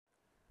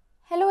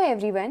Hello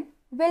everyone,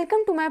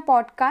 welcome to my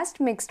podcast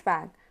Mixed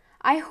Bag.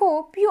 I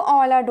hope you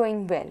all are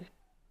doing well.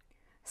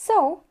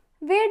 So,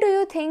 where do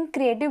you think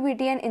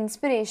creativity and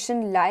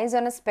inspiration lies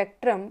on a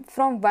spectrum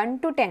from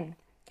 1 to 10,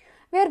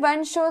 where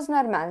 1 shows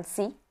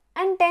normalcy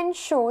and 10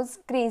 shows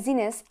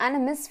craziness and a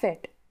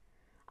misfit?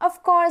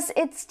 Of course,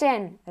 it's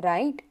 10,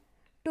 right?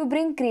 To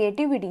bring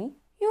creativity,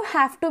 you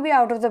have to be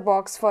out of the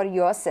box for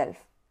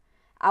yourself.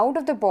 Out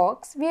of the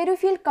box where you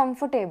feel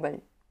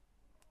comfortable.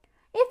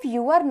 If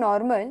you are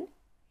normal,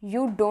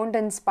 you don't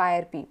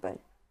inspire people.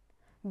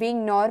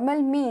 Being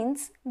normal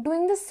means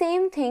doing the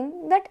same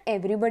thing that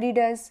everybody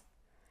does,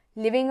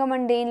 living a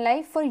mundane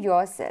life for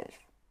yourself.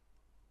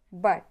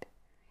 But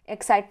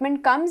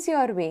excitement comes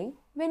your way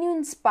when you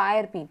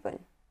inspire people.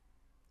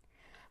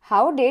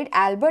 How did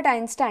Albert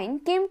Einstein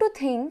came to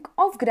think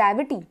of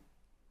gravity?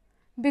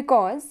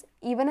 Because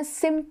even a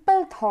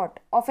simple thought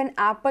of an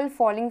apple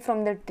falling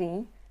from the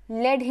tree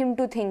led him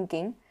to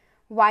thinking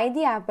why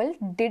the apple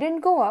didn't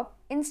go up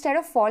instead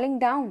of falling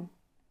down.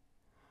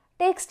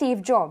 Take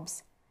Steve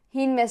Jobs.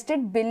 He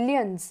invested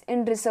billions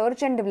in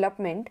research and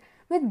development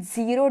with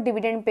zero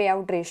dividend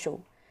payout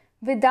ratio,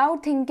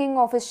 without thinking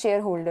of his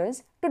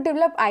shareholders, to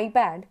develop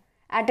iPad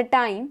at a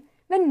time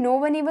when no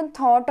one even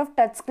thought of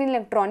touchscreen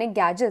electronic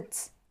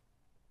gadgets.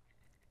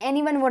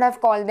 Anyone would have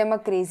called them a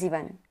crazy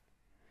one.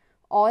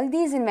 All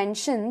these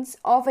inventions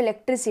of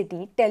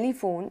electricity,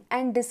 telephone,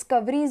 and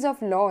discoveries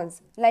of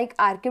laws like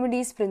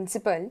Archimedes'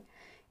 principle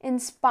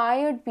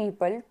inspired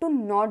people to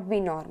not be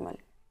normal.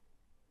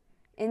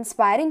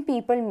 Inspiring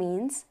people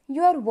means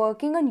you are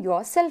working on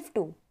yourself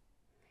too.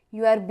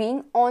 You are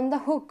being on the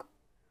hook,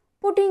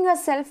 putting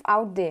yourself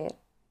out there,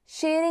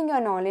 sharing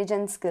your knowledge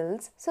and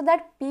skills so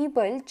that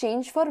people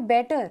change for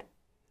better.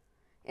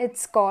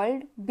 It's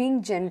called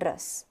being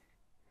generous.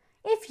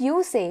 If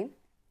you say,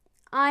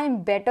 I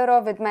am better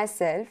off with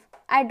myself,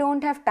 I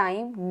don't have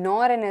time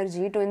nor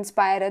energy to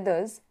inspire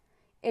others,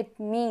 it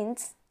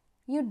means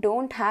you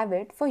don't have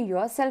it for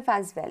yourself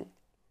as well.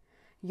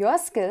 Your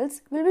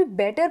skills will be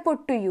better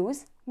put to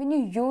use when you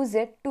use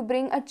it to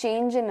bring a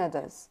change in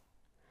others.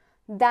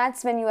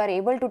 That's when you are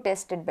able to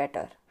test it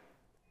better.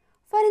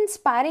 For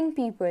inspiring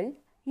people,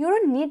 you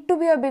don't need to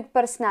be a big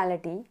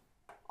personality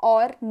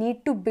or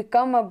need to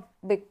become a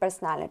big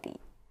personality.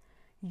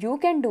 You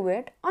can do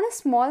it on a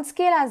small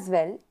scale as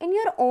well in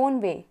your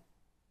own way.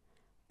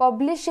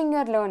 Publishing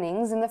your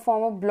learnings in the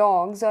form of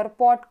blogs or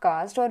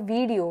podcasts or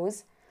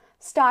videos,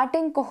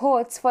 starting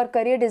cohorts for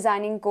career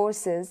designing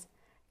courses,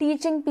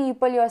 teaching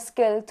people your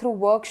skill through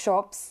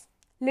workshops,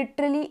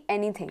 literally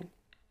anything.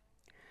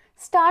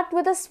 Start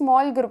with a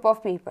small group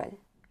of people,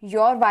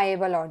 your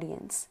viable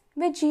audience,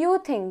 which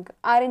you think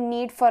are in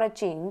need for a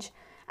change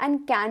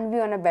and can be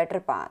on a better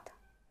path.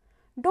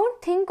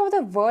 Don't think of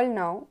the world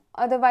now,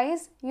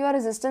 otherwise your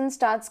resistance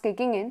starts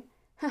kicking in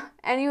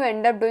and you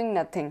end up doing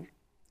nothing.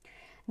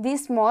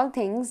 These small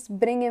things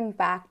bring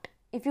impact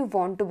if you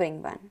want to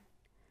bring one.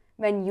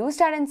 When you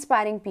start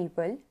inspiring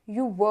people,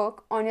 you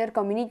work on your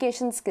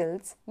communication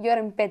skills, your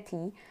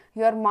empathy,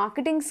 your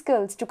marketing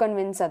skills to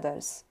convince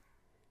others.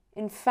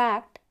 In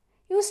fact,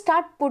 you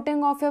start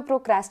putting off your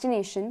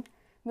procrastination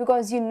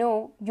because you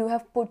know you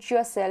have put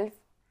yourself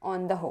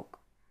on the hook.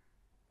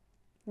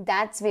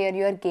 That's where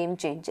your game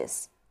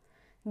changes.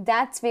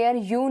 That's where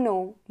you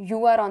know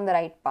you are on the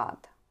right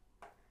path.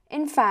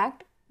 In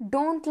fact,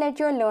 don't let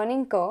your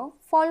learning curve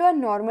follow a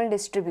normal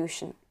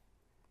distribution.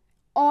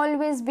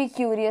 Always be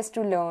curious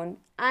to learn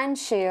and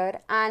share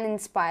and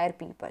inspire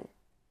people.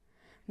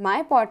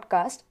 My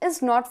podcast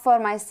is not for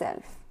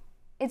myself.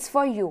 It's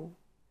for you.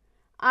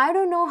 I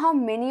don't know how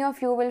many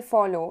of you will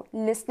follow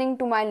listening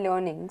to my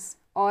learnings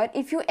or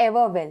if you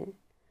ever will.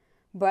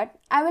 But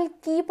I will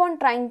keep on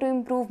trying to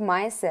improve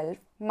myself,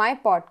 my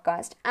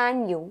podcast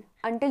and you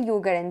until you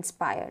get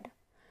inspired.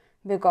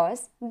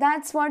 Because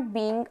that's what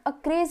being a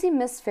crazy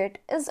misfit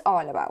is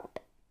all about.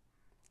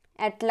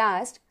 At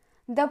last,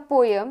 the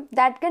poem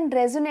that can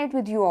resonate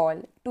with you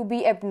all to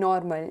be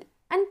abnormal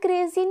and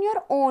crazy in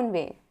your own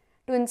way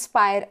to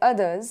inspire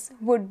others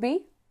would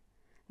be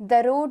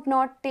The Road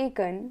Not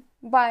Taken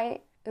by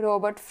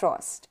Robert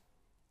Frost.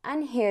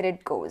 And here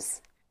it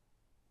goes.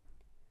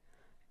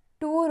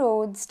 Two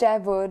roads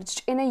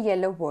diverged in a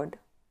yellow wood,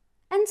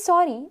 and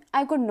sorry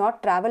I could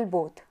not travel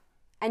both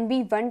and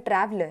be one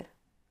traveller.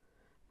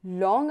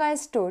 Long I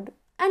stood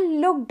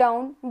and looked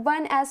down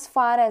one as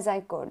far as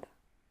I could,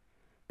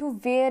 to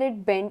where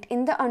it bent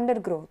in the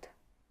undergrowth.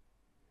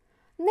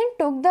 Then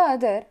took the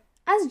other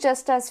as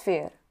just as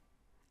fair,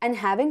 and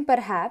having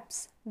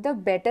perhaps the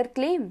better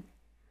claim,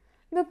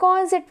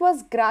 because it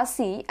was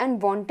grassy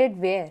and wanted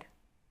wear.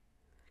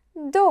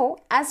 Though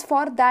as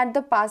for that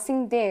the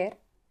passing there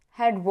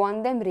had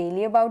warned them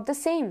really about the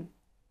same.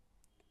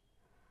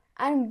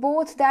 And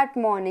both that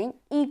morning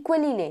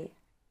equally lay,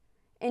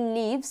 in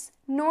leaves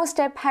no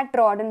step had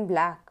trodden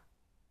black.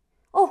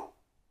 Oh,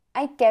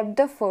 I kept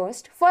the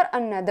first for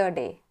another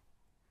day.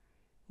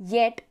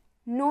 Yet,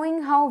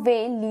 knowing how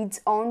way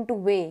leads on to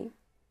way,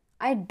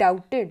 I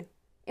doubted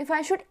if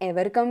I should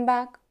ever come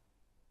back.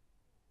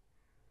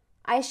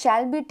 I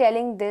shall be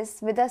telling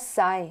this with a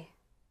sigh,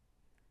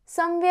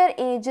 somewhere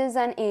ages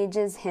and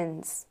ages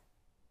hence.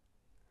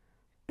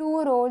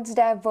 Two roads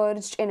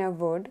diverged in a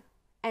wood,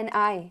 and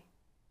I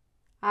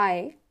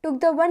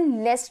took the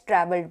one less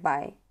traveled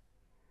by,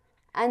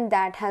 and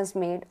that has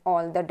made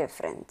all the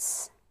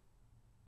difference.